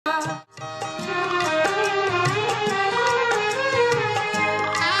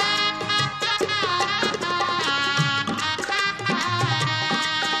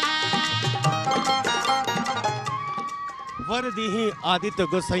वर दीही आदित्य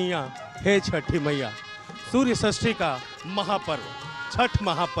गोसैया हे छठी मैया। सूर्य षष्ठी का महापर्व छठ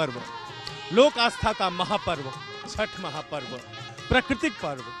महापर्व, लोक आस्था का महापर्व छठ महापर्व, प्राकृतिक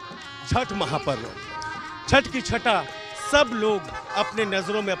पर्व छठ महापर्व। छठ की छठा सब लोग अपने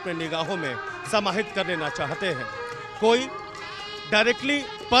नज़रों में, अपने निगाहों में समाहित कर लेना चाहते हैं। कोई डायरेक्टली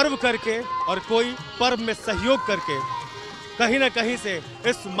पर्व करके और कोई पर्व में सहयोग करके कहीं ना कहीं से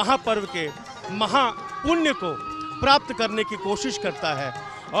इस महापर्व के महापुण्य को प्राप्त करने की कोशिश करता है।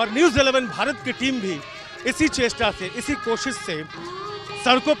 और न्यूज़ 11 भारत की टीम भी इसी चेष्टा से, इसी कोशिश से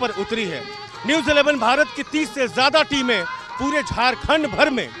सड़कों पर उतरी है। न्यूज़ 11 भारत की 30 से ज़्यादा टीमें पूरे झारखंड भर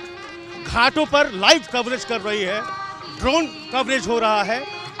में घाटों पर लाइव कवरेज कर रही है। ड्रोन कवरेज हो रहा है,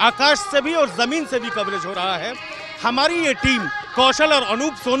 आकाश से भी और ज़मीन से भी कवरेज हो रहा है। हमारी ये टीम, कौशल और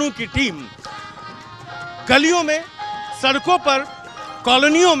अनूप सोनू की टीम, गलियों में, सड़कों पर,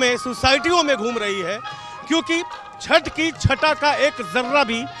 कॉलोनियों में, सोसाइटियों में घूम रही है, क्योंकि छठ की छठा का एक जर्रा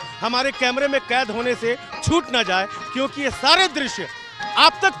भी हमारे कैमरे में कैद होने से छूट ना जाए, क्योंकि ये सारे दृश्य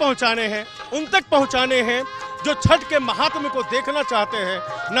आप तक पहुंचाने हैं, उन तक पहुंचाने हैं जो छठ के महात्म्य को देखना चाहते हैं,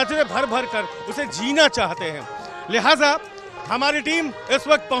 नजरें भर भर कर उसे जीना चाहते हैं। लिहाजा हमारी टीम इस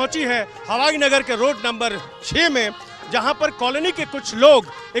वक्त पहुंची है हवाई नगर के रोड नंबर 6 में, जहां पर कॉलोनी के कुछ लोग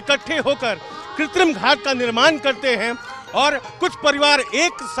इकट्ठे होकर कृत्रिम घाट का निर्माण करते हैं और कुछ परिवार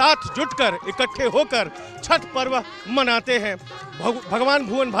एक साथ जुटकर इकट्ठे होकर छठ पर्व मनाते हैं, भगवान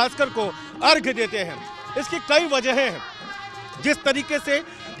भुवन भास्कर को अर्घ्य देते हैं। इसकी कई वजहें हैं। जिस तरीके से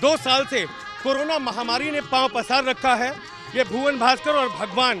 2 साल से कोरोना महामारी ने पांव पसार रखा है, ये भुवन भास्कर और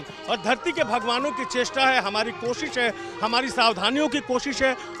भगवान और धरती के भगवानों की चेष्टा है, हमारी कोशिश है, हमारी सावधानियों की कोशिश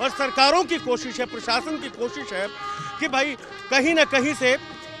है और सरकारों की कोशिश है, प्रशासन की कोशिश है कि भाई कहीं ना कहीं से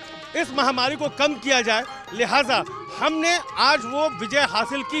इस महामारी को कम किया जाए। लिहाजा हमने आज वो विजय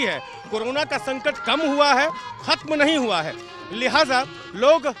हासिल की है। कोरोना का संकट कम हुआ है, खत्म नहीं हुआ है। लिहाजा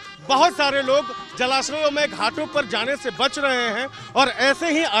लोग, बहुत सारे लोग जलाशयों में, घाटों पर जाने से बच रहे हैं और ऐसे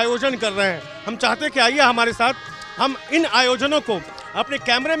ही आयोजन कर रहे हैं। हम चाहते हैं कि आइए हमारे साथ, हम इन आयोजनों को अपने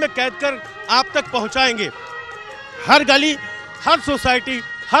कैमरे में कैद कर आप तक पहुंचाएंगे। हर गली, हर सोसाइटी,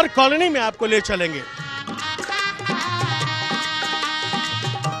 हर कॉलोनी में आपको ले चलेंगे।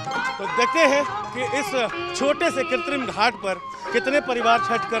 तो देखते हैं कि इस छोटे से कृत्रिम घाट पर कितने परिवार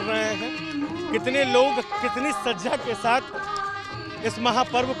छठ कर रहे हैं, कितने लोग कितनी सज्जा के साथ इस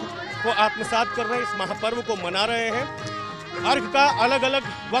महापर्व को आत्मसात कर रहे हैं, इस महापर्व को मना रहे हैं। अर्घ का अलग अलग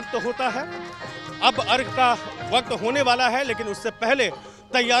वक्त होता है, अब अर्घ का वक्त होने वाला है, लेकिन उससे पहले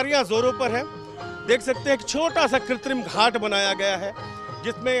तैयारियां जोरों पर है। देख सकते हैं कि छोटा सा कृत्रिम घाट बनाया गया है,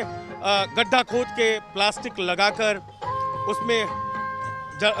 जिसमें गड्ढा खोद के प्लास्टिक लगाकर उसमें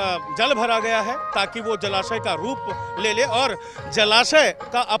जल भरा गया है, ताकि वो जलाशय का रूप ले ले। और जलाशय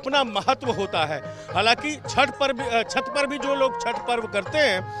का अपना महत्व होता है। हालांकि छठ पर भी जो लोग छठ पर्व करते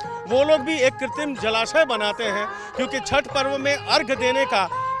हैं, वो लोग भी एक कृत्रिम जलाशय बनाते हैं, क्योंकि छठ पर्व में अर्घ देने का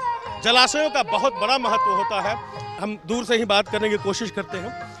जलाशयों का बहुत बड़ा महत्व होता है। हम दूर से ही बात करने की कोशिश करते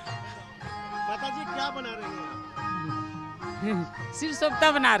हैं। माता जी क्या बना रही हैं? सिर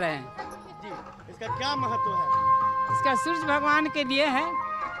सोपता बना रहे हैं जी। इसका क्या महत्व है? इसका सूर्य भगवान के लिए है,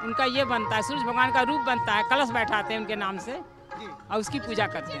 उनका ये बनता है, सूर्य भगवान का रूप बनता है, कलश बैठाते हैं उनके नाम से और उसकी पूजा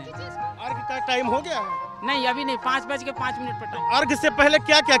करते हैं। अर्घ का टाइम हो गया है? नहीं, अभी नहीं, 5:05 पर टाइम। अर्घ से पहले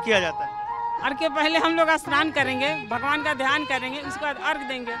क्या क्या किया जाता है? अर्घ के पहले हम लोग स्नान करेंगे, भगवान का ध्यान करेंगे, उसके बाद अर्घ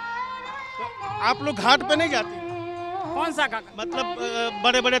देंगे। तो आप लोग घाट पे नहीं जाते? कौन सा घाट? मतलब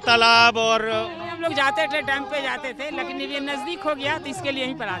बड़े बड़े तालाब और हम लोग जाते थे, टाइम पे जाते थे, लेकिन ये नजदीक हो गया तो इसके लिए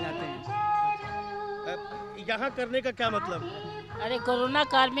यहीं पर आ जाते हैं। यहाँ करने का क्या मतलब? अरे कोरोना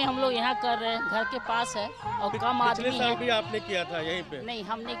काल में हम लोग यहाँ कर रहे हैं, घर के पास है और कम आदमी है। पिछले साल भी आपने किया था यहीं पे? नहीं,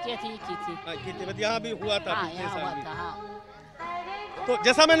 हमने की थी। यहाँ भी हुआ था? हाँ, यहाँ हुआ था। हाँ। तो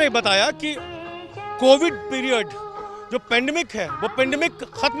जैसा मैंने बताया कि कोविड पीरियड जो पेंडेमिक है, वो पेंडेमिक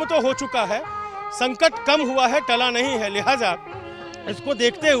खत्म तो हो चुका है, संकट कम हुआ है, टला नहीं है। लिहाजा इसको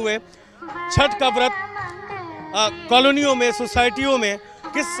देखते हुए छठ का व्रत कॉलोनियों में, सोसाइटियों में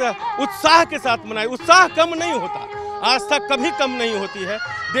किस उत्साह के साथ मनाए। उत्साह कम नहीं होता, आस्था कभी कम नहीं होती है।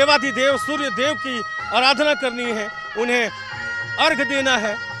 देवाधिदेव सूर्य देव की आराधना करनी है, उन्हें अर्घ देना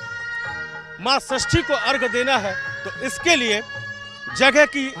है, माँ षष्ठी को अर्घ देना है। तो इसके लिए जगह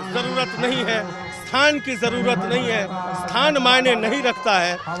की ज़रूरत नहीं है, स्थान की ज़रूरत नहीं है, स्थान मायने नहीं रखता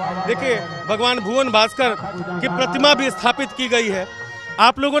है। देखिए, भगवान भुवन भास्कर की प्रतिमा भी स्थापित की गई है।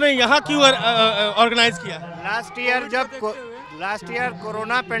 आप लोगों ने यहाँ क्यों ऑर्गेनाइज किया? Last year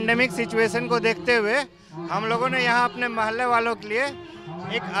corona pandemic situation को देखते हुए हम लोगों ने यहाँ अपने मोहल्ले वालों के लिए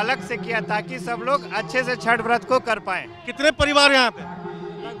एक अलग से किया, ताकि सब लोग अच्छे से छठ व्रत को कर पाएं। कितने परिवार यहाँ पे?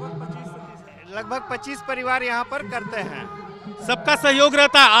 लगभग 25 परिवार यहाँ पर करते हैं। सबका सहयोग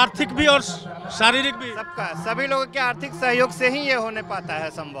रहता है, आर्थिक भी और शारीरिक भी। सबका, सभी लोगों के आर्थिक सहयोग से ही ये होने पाता है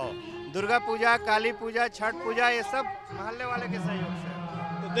संभव। दुर्गा पूजा, काली पूजा, छठ पूजा, ये सब मोहल्ले वाले के सहयोग से।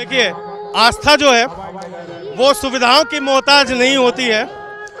 तो देखिए, आस्था जो है वो सुविधाओं की मोहताज नहीं होती है,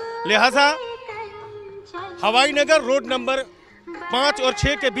 लिहाजा हवाई नगर रोड नंबर 5 और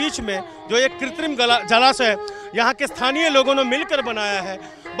 6 के बीच में जो एक कृत्रिम जलाशय यहाँ के स्थानीय लोगों ने मिलकर बनाया है,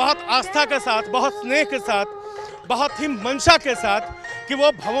 बहुत आस्था के साथ, बहुत स्नेह के साथ, बहुत ही मंशा के साथ कि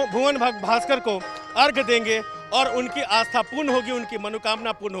वो भुवन भास्कर को अर्घ देंगे और उनकी आस्था पूर्ण होगी, उनकी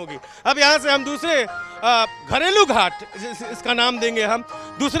मनोकामना पूर्ण होगी। अब यहाँ से हम दूसरे घरेलू घाट, इसका नाम देंगे हम,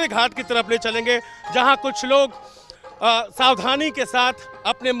 दूसरे घाट की तरफ ले चलेंगे, जहाँ कुछ लोग सावधानी के साथ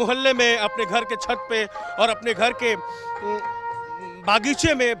अपने मोहल्ले में, अपने घर के छत पे और अपने घर के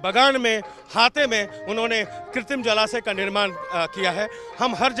बागीचे में, बगान में, हाथे में उन्होंने कृत्रिम जलाशय का निर्माण किया है।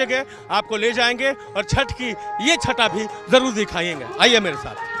 हम हर जगह आपको ले जाएंगे और छठ की ये छटा भी जरूर दिखाएंगे। आइए मेरे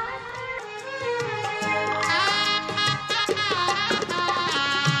साथ।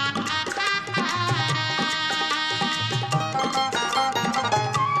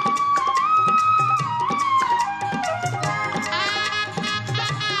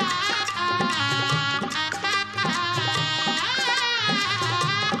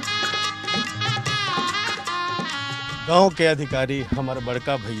 गाँव के अधिकारी हमारे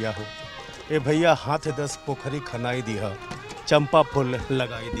बड़का भैया हो, ये भैया हाथ 10 पोखरी खनाई दिया, चंपा फूल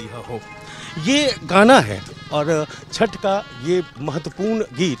लगाई दिया हो, ये गाना है। और छठ का ये महत्वपूर्ण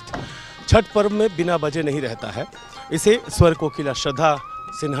गीत छठ पर्व में बिना बजे नहीं रहता है। इसे स्वर कोकिला श्रद्धा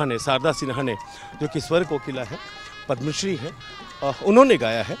सिन्हा ने, शारदा सिन्हा ने, जो कि स्वर कोकिला है, पद्मश्री है, उन्होंने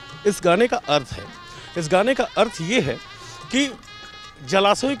गाया है। इस गाने का अर्थ है, इस गाने का अर्थ ये है कि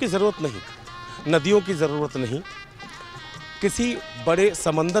जलाशयों की ज़रूरत नहीं, नदियों की ज़रूरत नहीं, किसी बड़े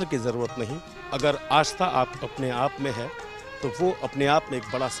समंदर की ज़रूरत नहीं। अगर आस्था आप अपने आप में है तो वो अपने आप में एक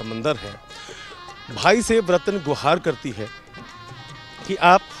बड़ा समंदर है। भाई से व्रतन गुहार करती है कि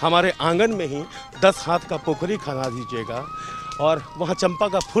आप हमारे आंगन में ही 10 हाथ का पोखरी खना दीजिएगा और वहाँ चंपा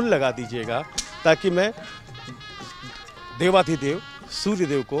का फूल लगा दीजिएगा, ताकि मैं देवाधिदेव सूर्य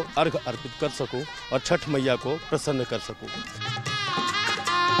देव को अर्घ अर्पित कर सकूं और छठ मैया को प्रसन्न कर सकूं।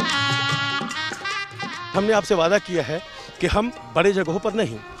 हमने आपसे वादा किया है कि हम बड़े जगहों पर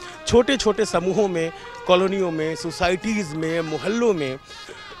नहीं, छोटे छोटे समूहों में, कॉलोनियों में, सोसाइटीज़ में, मोहल्लों में,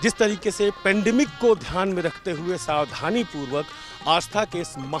 जिस तरीके से पेंडेमिक को ध्यान में रखते हुए सावधानी पूर्वक आस्था के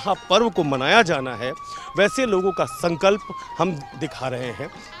इस महापर्व को मनाया जाना है, वैसे लोगों का संकल्प हम दिखा रहे हैं।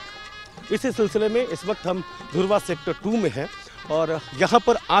 इसी सिलसिले में इस वक्त हम धुरवा सेक्टर 2 में हैं और यहाँ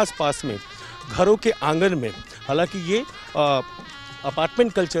पर आसपास में घरों के आंगन में, हालांकि ये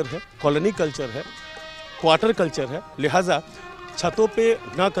अपार्टमेंट कल्चर है, कॉलोनी कल्चर है, क्वार्टर कल्चर है, लिहाजा छतों पे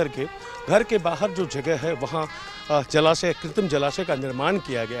ना करके घर के बाहर जो जगह है वहाँ जलाशय, कृत्रिम जलाशय का निर्माण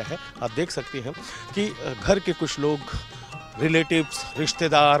किया गया है। आप देख सकते हैं कि घर के कुछ लोग, रिलेटिव्स,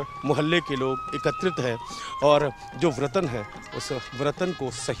 रिश्तेदार, मोहल्ले के लोग एकत्रित हैं और जो व्रतन है उस व्रतन को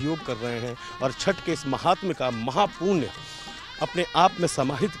सहयोग कर रहे हैं और छठ के इस महात्म्य का महापुण्य अपने आप में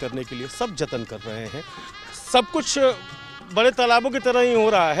समाहित करने के लिए सब जतन कर रहे हैं। सब कुछ बड़े तालाबों की तरह ही हो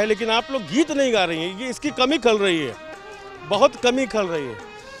रहा है, लेकिन आप लोग गीत नहीं गा रही हैं, ये इसकी कमी खल रही है, बहुत कमी खल रही है।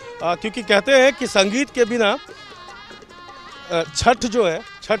 क्योंकि कहते हैं कि संगीत के बिना छठ जो है,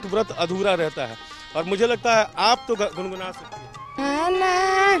 छठ व्रत अधूरा रहता है। और मुझे लगता है आप तो गुनगुना सकती हैं।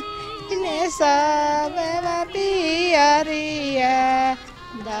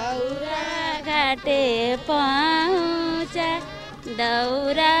 दौरा घाटे पहुँचा,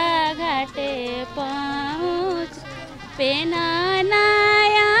 दौरा घाटे पहुँच, पेना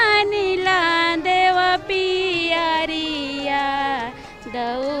नया नीला देव पियरिया,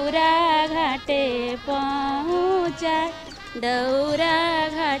 दौरा घाटे पहुँचा, दौरा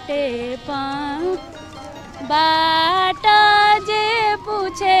घाटे पहुँच। बाट जे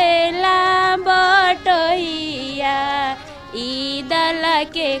पूछेला बटोइया, ई दल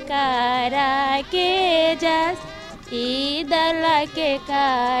के कारा के जस, ई दल के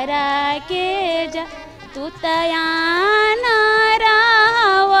कारा के जस, तू तयान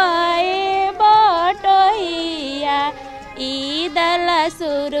रावए बटोइया, ई दल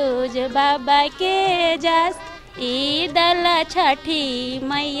सूरज बाबा के जस, ई दल छठी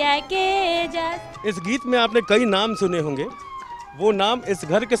मैया के जस। इस गीत में आपने कई नाम सुने होंगे, वो नाम इस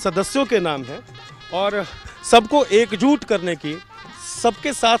घर के सदस्यों के नाम हैं और सबको एकजुट करने की,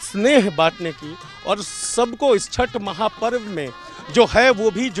 सबके साथ स्नेह बांटने की और सबको इस छठ महापर्व में जो है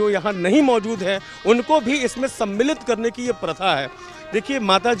वो भी जो यहाँ नहीं मौजूद है उनको भी इसमें सम्मिलित करने की ये प्रथा है। देखिए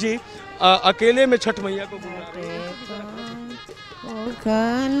माता जी अकेले में छठ मैया को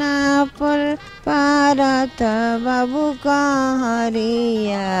देखना पर पारत बाबू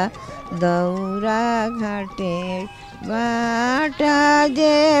कहरिया दौरा घाटे बाटा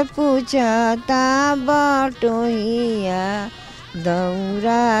जे पूछता बटोहिया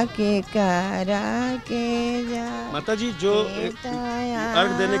दौरा के करा के जा। माता जी जो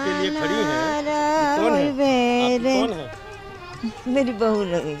अर्घ देने के लिए खड़ी हैं, कौन है? आप कौन है? मेरी बहू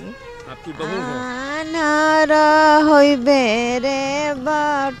लगेगी। आपकी बहू है? बेरे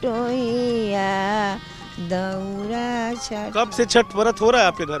बटोहिया दौरा छठ। कब से छठ व्रत हो रहा है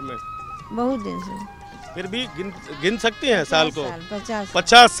आपके घर में? बहुत दिन से। फिर भी गिन सकती हैं साल को?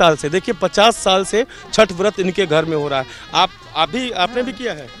 50 साल से। देखिए 50 साल से छठ व्रत इनके घर में हो रहा है। आपने भी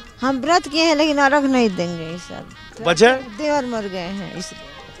किया है? हम व्रत किए हैं लेकिन अर्घ नहीं देंगे इस साल। वजह? देवर मर गए हैं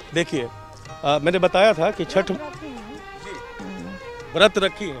इसलिए। देखिए मैंने बताया था कि छठ व्रत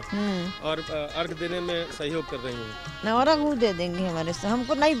रखी है और अर्घ देने में सहयोग कर रही हैं। ना अर्घ वो दे देंगे हमारे से,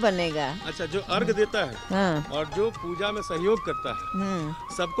 हमको नहीं बनेगा। अच्छा, जो अर्घ देता है हाँ। और जो पूजा में सहयोग करता है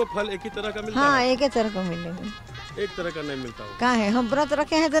सबको फल एक ही तरह का मिलता हाँ, है? एक ही तरह का मिलेगा। एक तरह का नहीं मिलता होगा। कहाँ है? हम व्रत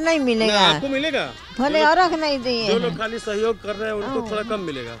रखे हैं तो नहीं मिलेगा। आपको मिलेगा, भले अर्घ नहीं दिए। जो लोग खाली सहयोग कर रहे हैं उनको थोड़ा कम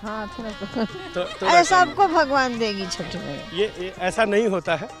मिलेगा। हाँ, अरे सबको भगवान देगी छठ में। ये ऐसा नहीं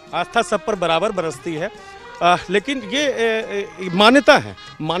होता है, आस्था सब पर बराबर बरसती है। लेकिन ये मान्यता है,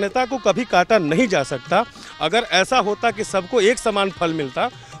 मान्यता को कभी काटा नहीं जा सकता। अगर ऐसा होता कि सबको एक समान फल मिलता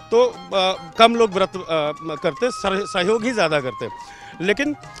तो कम लोग व्रत करते, सहयोग ही ज़्यादा करते।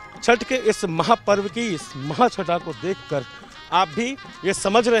 लेकिन छठ के इस महापर्व की इस महाछठा को देखकर आप भी ये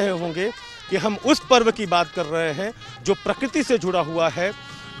समझ रहे होंगे कि हम उस पर्व की बात कर रहे हैं जो प्रकृति से जुड़ा हुआ है,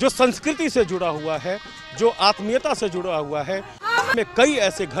 जो संस्कृति से जुड़ा हुआ है, जो आत्मीयता से जुड़ा हुआ है। में कई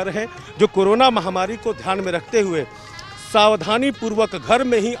ऐसे घर हैं जो कोरोना महामारी को ध्यान में रखते हुए सावधानी पूर्वक घर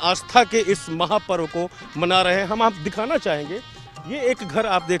में ही आस्था के इस महापर्व को मना रहे हैं। हम आप दिखाना चाहेंगे, ये एक घर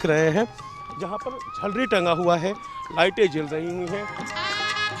आप देख रहे हैं जहाँ पर झलरी टंगा हुआ है, लाइटें जल रही हुई हैं।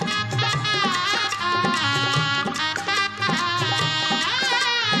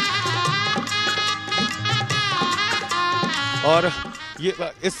 और ये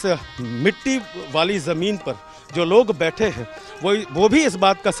इस मिट्टी वाली ज़मीन पर जो लोग बैठे हैं वो भी इस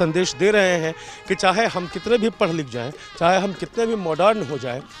बात का संदेश दे रहे हैं कि चाहे हम कितने भी पढ़ लिख जाएं, चाहे हम कितने भी मॉडर्न हो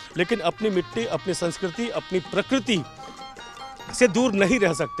जाएं, लेकिन अपनी मिट्टी, अपनी संस्कृति, अपनी प्रकृति से दूर नहीं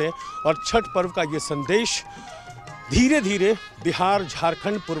रह सकते। और छठ पर्व का ये संदेश धीरे धीरे बिहार,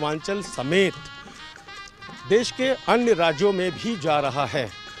 झारखंड, पूर्वांचल समेत देश के अन्य राज्यों में भी जा रहा है।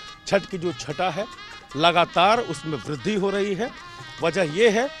 छठ की जो छठा है लगातार उसमें वृद्धि हो रही है। वजह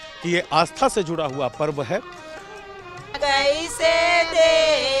यह है कि ये आस्था से जुड़ा हुआ पर्व है। कैसे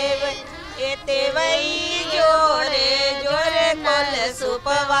देव एते वही जोरे जोरे कल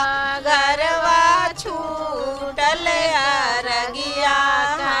सुपवा घरवा छूटल अरगिया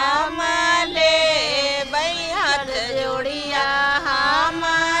हम ले बई हाथ जोड़िया हम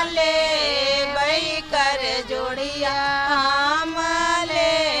ले बई कर जोड़िया हम ले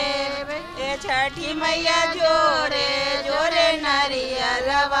छठी मैया जोड़े जोड़े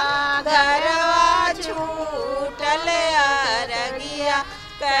नरियरवा घरवा छूटल अरगिया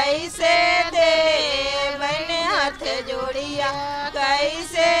कैसे दे बन हाथ जोड़िया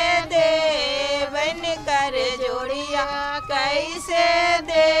कैसे दे बन कर जोड़िया कैसे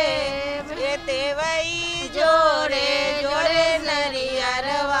दे वही जोड़े जोड़े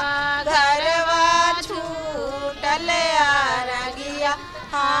नरियरवा घरवा छूटल अरगिया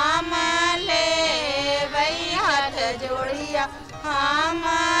हम ले बई हाथ जोड़िया हम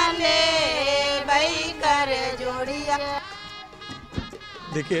ले बई कर जोड़िया।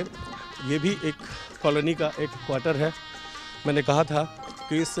 देखिए ये भी एक कॉलोनी का एक क्वार्टर है। मैंने कहा था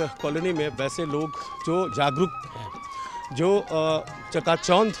कि इस कॉलोनी में वैसे लोग जो जागरूक हैं, जो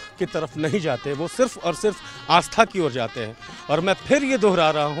चकाचौंध की तरफ नहीं जाते, वो सिर्फ और सिर्फ आस्था की ओर जाते हैं। और मैं फिर ये दोहरा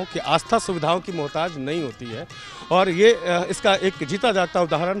रहा हूँ कि आस्था सुविधाओं की मोहताज नहीं होती है। और ये इसका एक जीता जागता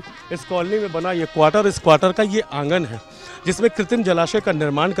उदाहरण इस कॉलोनी में बना ये क्वार्टर, इस क्वार्टर का ये आंगन है जिसमें कृत्रिम जलाशय का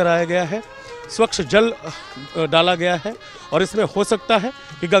निर्माण कराया गया है, स्वच्छ जल डाला गया है और इसमें हो सकता है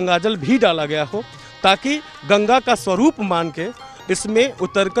कि गंगाजल भी डाला गया हो, ताकि गंगा का स्वरूप मान के इसमें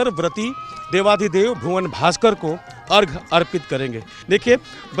उतरकर व्रती देवाधिदेव भुवन भास्कर को अर्घ अर्पित करेंगे। देखिए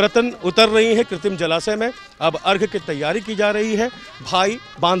व्रतन उतर रही है कृत्रिम जलाशय में, अब अर्घ की तैयारी की जा रही है। भाई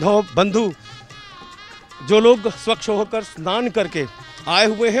बांधव बंधु जो लोग स्वच्छ होकर स्नान करके आए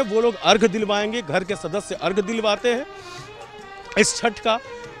हुए हैं वो लोग अर्घ दिलवाएंगे, घर के सदस्य अर्घ दिलवाते हैं। इस छठ का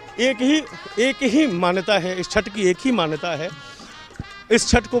एक ही मान्यता है, इस छठ की एक ही मान्यता है। इस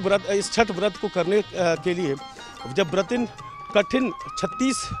छठ व्रत को करने के लिए जब व्रतिन कठिन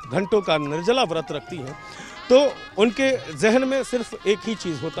 36 घंटों का निर्जला व्रत रखती हैं तो उनके जहन में सिर्फ एक ही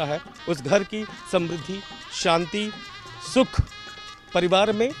चीज़ होता है, उस घर की समृद्धि, शांति, सुख,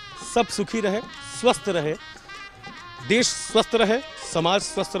 परिवार में सब सुखी रहे, स्वस्थ रहे, देश स्वस्थ रहे, समाज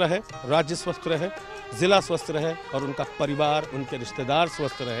स्वस्थ रहे, राज्य स्वस्थ रहे, ज़िला स्वस्थ रहे और उनका परिवार, उनके रिश्तेदार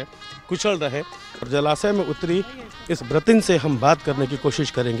स्वस्थ रहे, कुशल रहे। और जलाशय में उतरी इस व्रतिन से हम बात करने की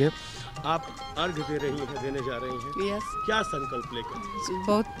कोशिश करेंगे। आप अर्घ दे रही हैं, देने जा रही हैं। यस, क्या संकल्प लेकर?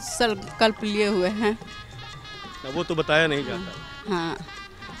 बहुत संकल्प लिए हुए हैं। वो तो बताया नहीं जाता। हाँ,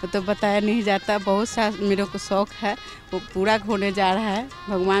 वो तो बताया नहीं जाता। बहुत सा मेरे को शौक है, वो पूरा होने जा रहा है।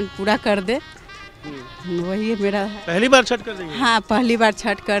 भगवान पूरा कर दे, वही मेरा है। पहली बार छठ कर रही हैं? हाँ, पहली बार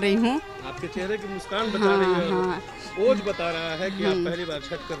छठ कर रही हूँ। आपके चेहरे की मुस्कान बता रही है, हाँ, ओज बता रहा है कि आप पहली बार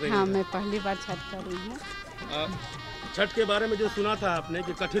छठ कर रही हैं। हाँ, मैं पहली बार छठ कर रही हूँ। छठ के बारे में जो सुना था आपने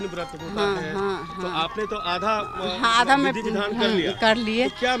कि कठिन व्रत होता हाँ, है, हाँ, तो हाँ। आपने तो आधा आधा में विधि विधान कर लिया। कर लिए।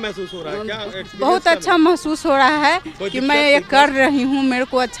 तो क्या महसूस हो रहा है? क्या experience बहुत क्या अच्छा महसूस हो रहा है कोई कि दिक्कत मैं ये कोई कर रही हूँ। मेरे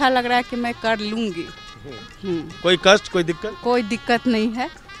को अच्छा लग रहा है कि मैं कर लूँगी। कोई कष्ट, कोई दिक्कत? कोई दिक्कत नहीं है।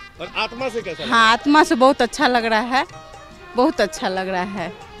 और आत्मा से कैसा? हाँ, आत्मा से बहुत अच्छा लग रहा है, बहुत अच्छा लग रहा है।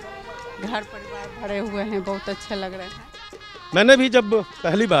 घर परिवार भरे हुए हैं, बहुत अच्छा लग रहा है। मैंने भी जब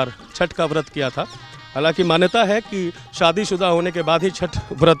पहली बार छठ का व्रत किया था, हालांकि मान्यता है कि शादीशुदा होने के बाद ही छठ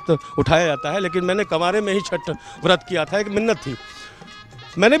व्रत उठाया जाता है, लेकिन मैंने कंवारे में ही छठ व्रत किया था। एक मिन्नत थी।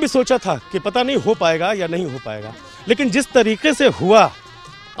 मैंने भी सोचा था कि पता नहीं हो पाएगा या नहीं हो पाएगा, लेकिन जिस तरीके से हुआ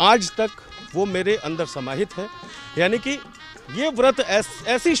आज तक वो मेरे अंदर समाहित है। यानी कि ये व्रत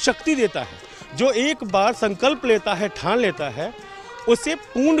ऐसी शक्ति देता है, जो एक बार संकल्प लेता है, ठान लेता है, उसे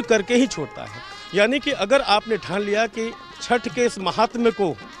पूर्ण करके ही छोड़ता है। यानी कि अगर आपने ठान लिया कि छठ के इस महात्म्य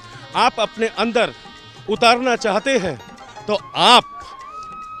को आप अपने अंदर उतारना चाहते हैं, तो आप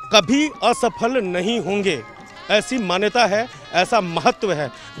कभी असफल नहीं होंगे। ऐसी मान्यता है, ऐसा महत्व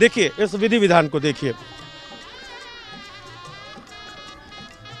है। देखिए इस विधि विधान को देखिए।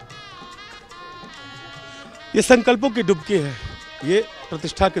 ये संकल्पों की डुबकी है, ये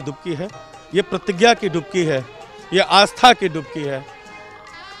प्रतिष्ठा की डुबकी है, ये प्रतिज्ञा की डुबकी है, ये आस्था की डुबकी है।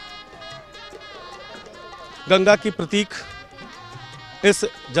 गंगा की प्रतीक इस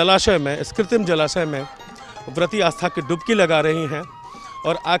जलाशय में, इस कृत्रिम जलाशय में व्रती आस्था की डुबकी लगा रही हैं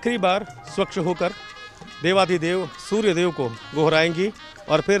और आखिरी बार स्वच्छ होकर देवाधिदेव सूर्य देव को गोहराएंगी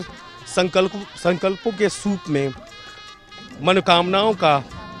और फिर संकल्पों के सूप में मनोकामनाओं का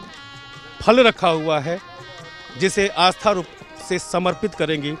फल रखा हुआ है, जिसे आस्था रूप से समर्पित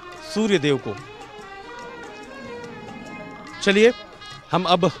करेंगी सूर्य देव को। चलिए हम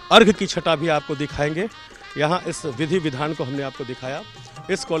अब अर्घ की छटा भी आपको दिखाएंगे। यहाँ इस विधि विधान को हमने आपको दिखाया।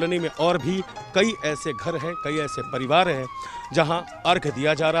 इस कॉलोनी में और भी कई ऐसे घर हैं, कई ऐसे परिवार हैं जहाँ अर्घ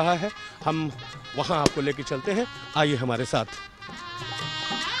दिया जा रहा है। हम वहाँ आपको लेके चलते हैं, आइए हमारे साथ। तो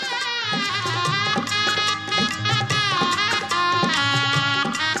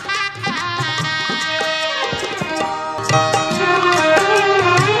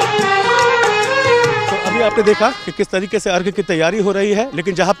अभी आपने देखा कि किस तरीके से अर्घ की तैयारी हो रही है,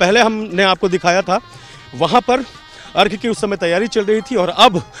 लेकिन जहाँ पहले हमने आपको दिखाया था वहाँ पर अर्घ की उस समय तैयारी चल रही थी और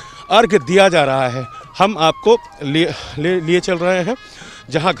अब अर्घ दिया जा रहा है। हम आपको लिए चल रहे हैं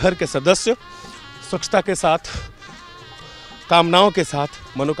जहाँ घर के सदस्य स्वच्छता के साथ, कामनाओं के साथ,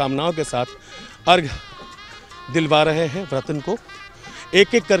 मनोकामनाओं के साथ अर्घ दिलवा रहे हैं व्रतन को।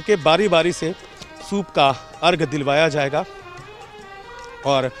 एक एक करके बारी बारी से सूप का अर्घ दिलवाया जाएगा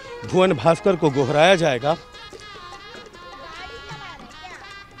और भुवन भास्कर को गोहराया जाएगा।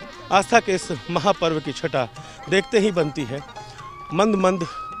 आस्था के इस महापर्व की छटा देखते ही बनती है। मंद मंद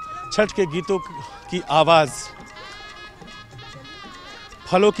छठ के गीतों की आवाज़,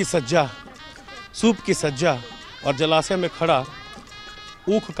 फलों की सज्जा, सूप की सज्जा और जलाशय में खड़ा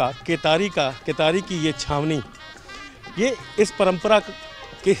ऊख का, केतारी की ये छावनी, ये इस परंपरा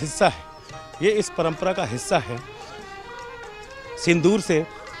के हिस्सा है। ये इस परंपरा का हिस्सा है। सिंदूर से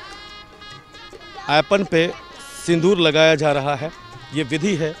आयपन पे सिंदूर लगाया जा रहा है। ये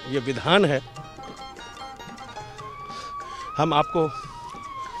विधि है, ये विधान है। हम आपको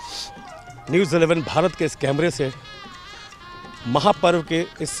न्यूज़ 11 भारत के इस कैमरे से महापर्व के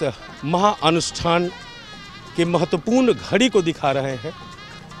इस महाअनुष्ठान की महत्वपूर्ण घड़ी को दिखा रहे हैं।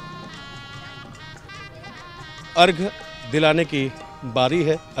 अर्घ दिलाने की बारी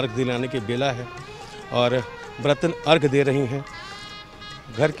है, अर्घ दिलाने की बेला है और व्रतन अर्घ दे रही हैं।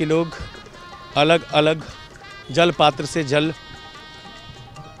 घर के लोग अलग अलग जल पात्र से जल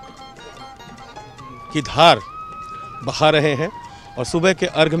की धार बहा रहे हैं और सुबह के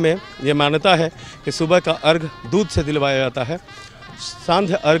अर्घ में ये मान्यता है कि सुबह का अर्घ दूध से दिलवाया जाता है।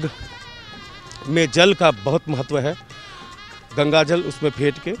 सांध्य अर्घ में जल का बहुत महत्व है। गंगा जल उसमें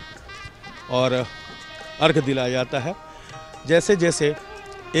फेंट के और अर्घ दिलाया जाता है। जैसे जैसे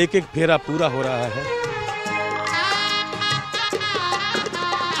एक एक फेरा पूरा हो रहा है,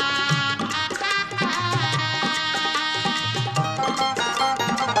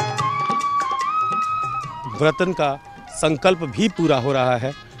 व्रतन का संकल्प भी पूरा हो रहा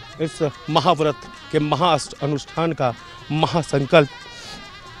है। इस महाव्रत के अनुष्ठान का महासंकल्प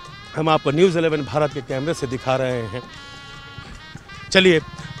हम आपको न्यूज़ 11 भारत के कैमरे से दिखा रहे हैं। चलिए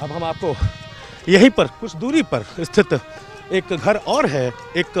अब हम आपको यहीं पर कुछ दूरी पर स्थित एक घर और है,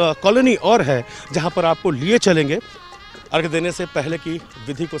 एक कॉलोनी और है, जहां पर आपको लिए चलेंगे। अर्घ देने से पहले की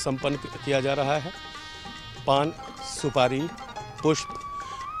विधि को संपन्न किया जा रहा है। पान, सुपारी, पुष्प,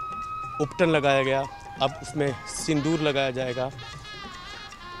 उपटन लगाया गया। अब इसमें सिंदूर लगाया जाएगा।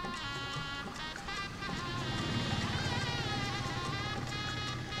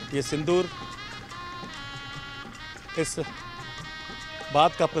 ये सिंदूर इस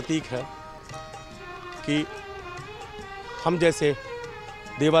बात का प्रतीक है कि हम जैसे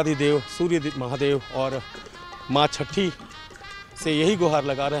देवाधिदेव सूर्य महादेव और माँ छठी से यही गुहार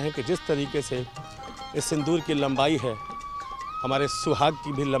लगा रहे हैं कि जिस तरीके से इस सिंदूर की लंबाई है, हमारे सुहाग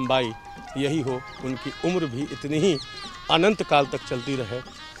की भी लंबाई यही हो, उनकी उम्र भी इतनी ही अनंत काल तक चलती रहे।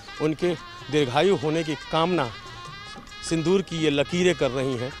 उनके दीर्घायु होने की कामना सिंदूर की ये लकीरें कर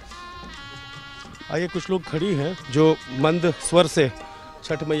रही हैं। आइए, कुछ लोग खड़ी हैं जो मंद स्वर से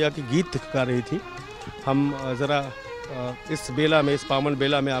छठ मैया की गीत गा रही थी। हम ज़रा इस बेला में, इस पावन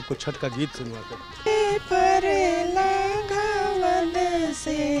बेला में आपको छठ का गीत सुनवाते हैं।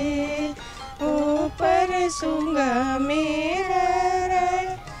 ऊपर सुंगा मेरा,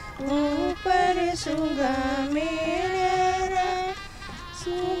 ऊपर सुंगा मेरा,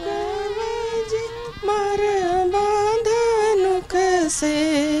 सुंगा मर बांधनुक से,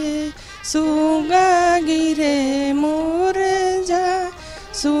 सुंगा गिरे मोर जा,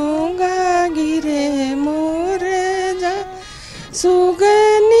 सुंगा गिरे मोर जा,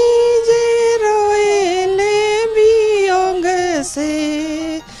 सुगनी जे रोएले वियोग से,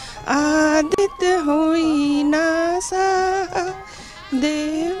 आदित होई नासा,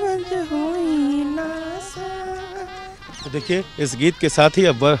 देवज होई नासा। देखिए, इस गीत के साथ ही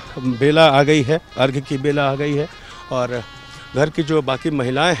अब बेला आ गई है, अर्घ की बेला आ गई है और घर की जो बाकी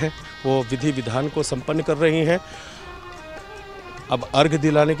महिलाएं हैं वो विधि विधान को संपन्न कर रही हैं। अब अर्घ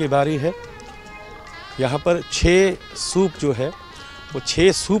दिलाने की बारी है। यहाँ पर 6 सूप जो है वो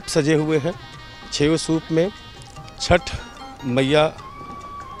 6 सूप सजे हुए हैं। 6 सूप में छठ मैया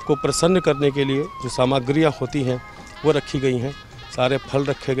को प्रसन्न करने के लिए जो सामग्रियाँ होती हैं वो रखी गई हैं। सारे फल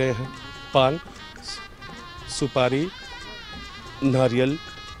रखे गए हैं, पान, सुपारी, नारियल,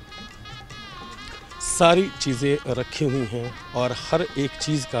 सारी चीज़ें रखी हुई हैं और हर एक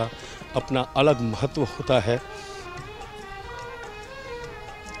चीज़ का अपना अलग महत्व होता है।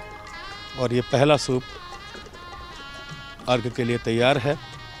 और ये पहला सूप अर्घ के लिए तैयार है।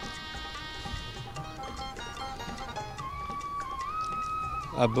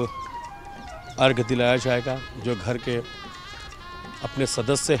 अब अर्घ दिलाया जाएगा। जो घर के अपने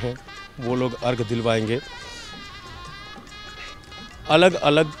सदस्य हैं वो लोग अर्घ दिलवाएंगे। अलग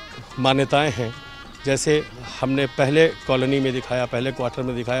अलग मान्यताएं हैं। जैसे हमने पहले कॉलोनी में दिखाया, पहले क्वार्टर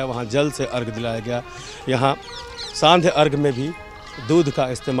में दिखाया, वहाँ जल से अर्घ दिलाया गया। यहाँ सांध्य अर्घ में भी दूध का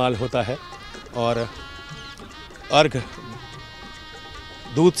इस्तेमाल होता है और अर्घ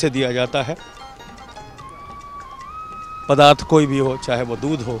दूध से दिया जाता है। पदार्थ कोई भी हो, चाहे वो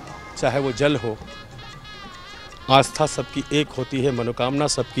दूध हो, चाहे वो जल हो, आस्था सबकी एक होती है, मनोकामना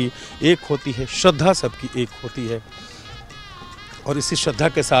सबकी एक होती है, श्रद्धा सबकी एक होती है। और इसी श्रद्धा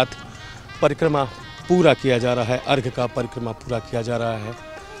के साथ परिक्रमा पूरा किया जा रहा है, अर्घ का परिक्रमा पूरा किया जा रहा है।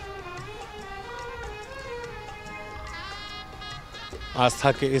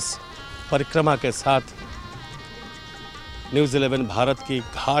 आस्था के इस परिक्रमा के साथ न्यूज़ 11 भारत की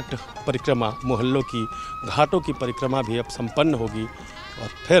घाट परिक्रमा, मोहल्लों की घाटों की परिक्रमा भी अब संपन्न होगी और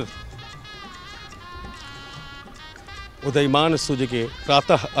फिर उदयमान सूर्य के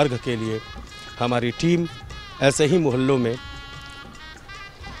प्रातः अर्घ के लिए हमारी टीम ऐसे ही मोहल्लों में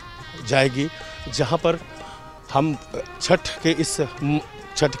जाएगी, जहां पर हम छठ की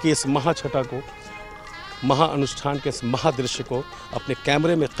इस महाछठा को, महाअनुष्ठान के इस महादृश्य को अपने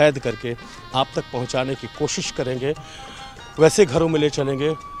कैमरे में कैद करके आप तक पहुंचाने की कोशिश करेंगे। वैसे घरों में ले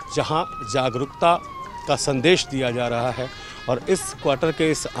चलेंगे जहां जागरूकता का संदेश दिया जा रहा है और इस क्वार्टर के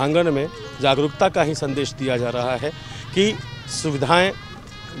इस आंगन में जागरूकता का ही संदेश दिया जा रहा है कि सुविधाएं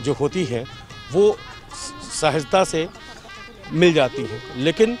जो होती हैं वो सहजता से मिल जाती हैं,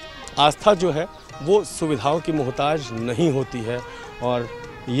 लेकिन आस्था जो है वो सुविधाओं की मोहताज नहीं होती है। और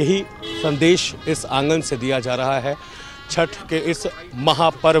यही संदेश इस आंगन से दिया जा रहा है। छठ के इस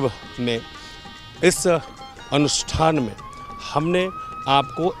महापर्व में इस अनुष्ठान में हमने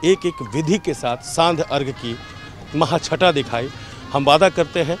आपको एक एक विधि के साथ सांध्य अर्घ्य की महाछटा दिखाई। हम वादा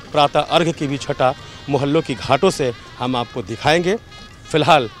करते हैं प्रातः अर्घ्य की भी छटा मोहल्लों की घाटों से हम आपको दिखाएंगे।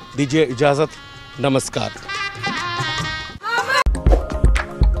 फिलहाल दीजिए इजाज़त, नमस्कार।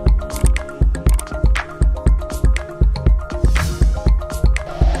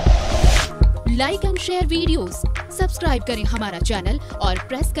 Like and share videos, subscribe करें हमारा चैनल और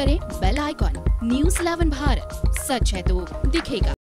प्रेस करें बेल आइकॉन। News 11 भारत, सच है तो दिखेगा।